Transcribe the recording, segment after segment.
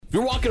If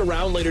you're walking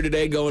around later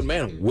today going,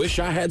 man, wish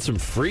I had some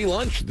free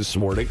lunch this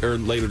morning or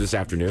later this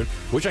afternoon.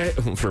 Which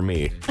for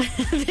me.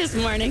 This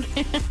morning.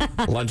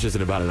 Lunch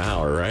isn't about an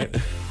hour, right?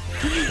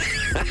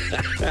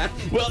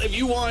 Well, if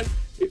you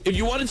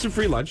wanted some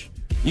free lunch,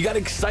 you got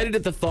excited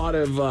at the thought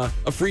of a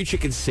free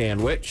chicken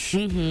sandwich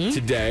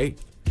today.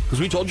 Because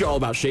we told you all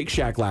about Shake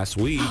Shack last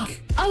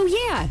week. Oh,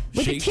 yeah.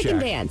 With Shake the chicken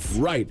Shack. dance.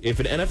 Right. If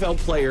an NFL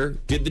player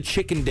did the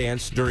chicken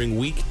dance during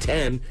week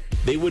 10,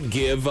 they would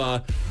give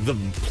the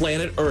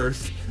planet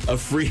Earth a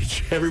free...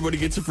 Everybody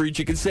gets a free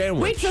chicken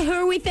sandwich. Wait, so who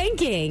are we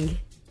thanking?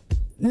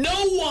 No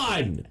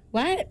one!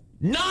 What?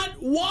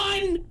 Not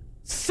one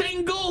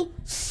single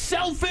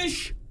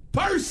selfish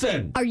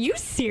person! Are you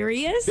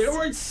serious? There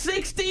were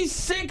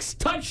 66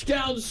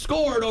 touchdowns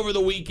scored over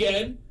the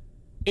weekend,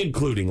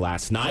 including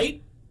last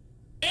night.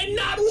 And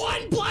not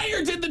one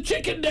player did the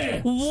chicken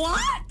dance.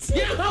 What?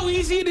 You know how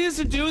easy it is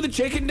to do the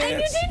chicken dance?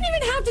 And you didn't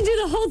even have to do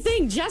the whole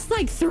thing, just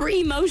like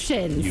 3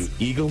 motions.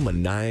 You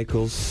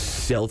egomaniacal,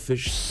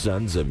 selfish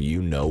sons of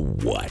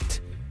you-know-what.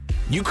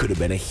 You could have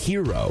been a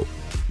hero.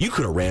 You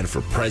could have ran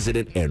for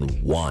president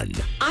and won.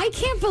 I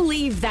can't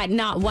believe that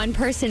not one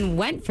person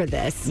went for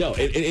this. No,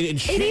 and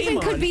shame It even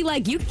on, could be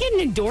like, you can get an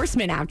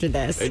endorsement after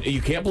this. and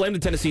you can't blame the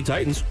Tennessee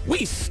Titans.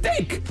 We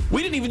stink.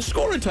 We didn't even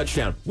score a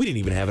touchdown. We didn't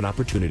even have an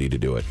opportunity to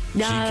do it.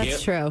 No, So you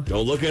that's can't- true.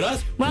 Don't look at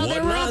us. Well,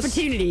 there Wasn't were us.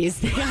 opportunities.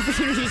 The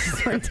opportunities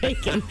just weren't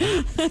taken.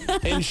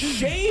 And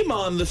shame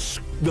on the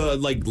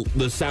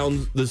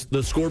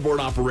scoreboard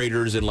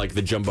operators and like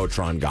the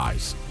jumbotron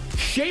guys.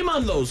 Shame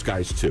on those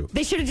guys too.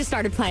 They should have just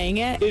started playing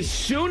it. As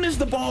soon as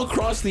the ball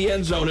crossed the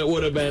end zone, it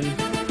would have been.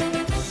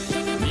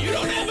 You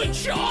don't have a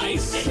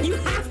choice. You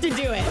have to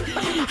do it.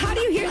 How do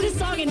you hear this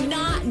song and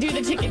not do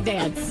the chicken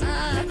dance?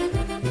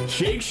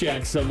 Shake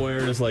Shack somewhere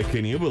is like,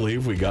 can you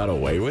believe we got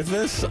away with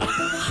this?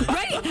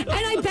 Right? And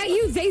I bet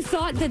you they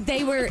thought that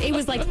it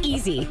was like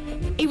easy.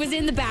 It was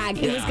in the bag.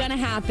 It was Yeah. going to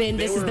happen.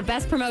 This is were- the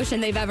best promotion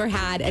they've ever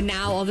had. And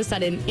now all of a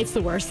sudden, it's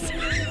the worst.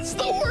 It's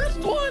the worst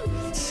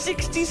one.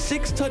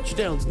 66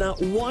 touchdowns.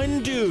 Not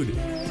one dude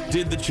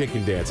did the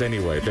chicken dance.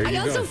 Anyway, there you I go.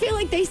 also feel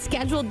like they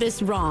scheduled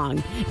this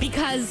wrong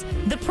because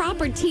the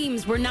proper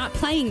teams were not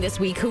playing this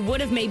week who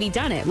would have maybe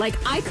done it. Like,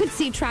 I could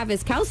see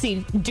Travis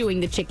Kelce doing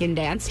the chicken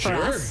dance for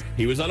us.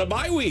 He was on a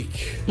bye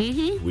week.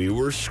 Mm-hmm. We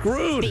were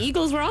screwed. The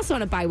Eagles were also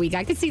on a bye week.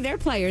 I could see their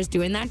players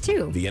doing that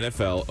too. The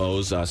NFL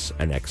owes us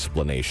an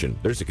explanation.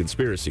 There's a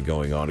conspiracy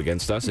going on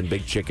against us and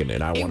Big Chicken,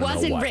 and I want It to know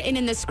wasn't what. written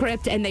in the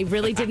script, and they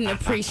really didn't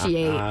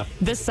appreciate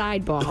the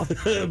side ball.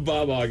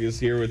 Bob Hogg is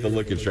here with the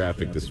look at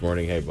traffic this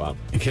morning. Hey, Bob.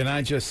 Can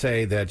I just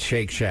say that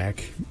Shake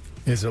Shack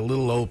is a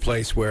little old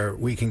place where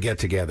we can get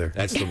together?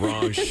 That's the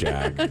wrong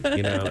shack.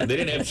 You know, they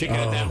didn't have chicken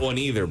at that one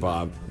either,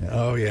 Bob.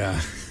 Oh,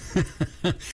 yeah.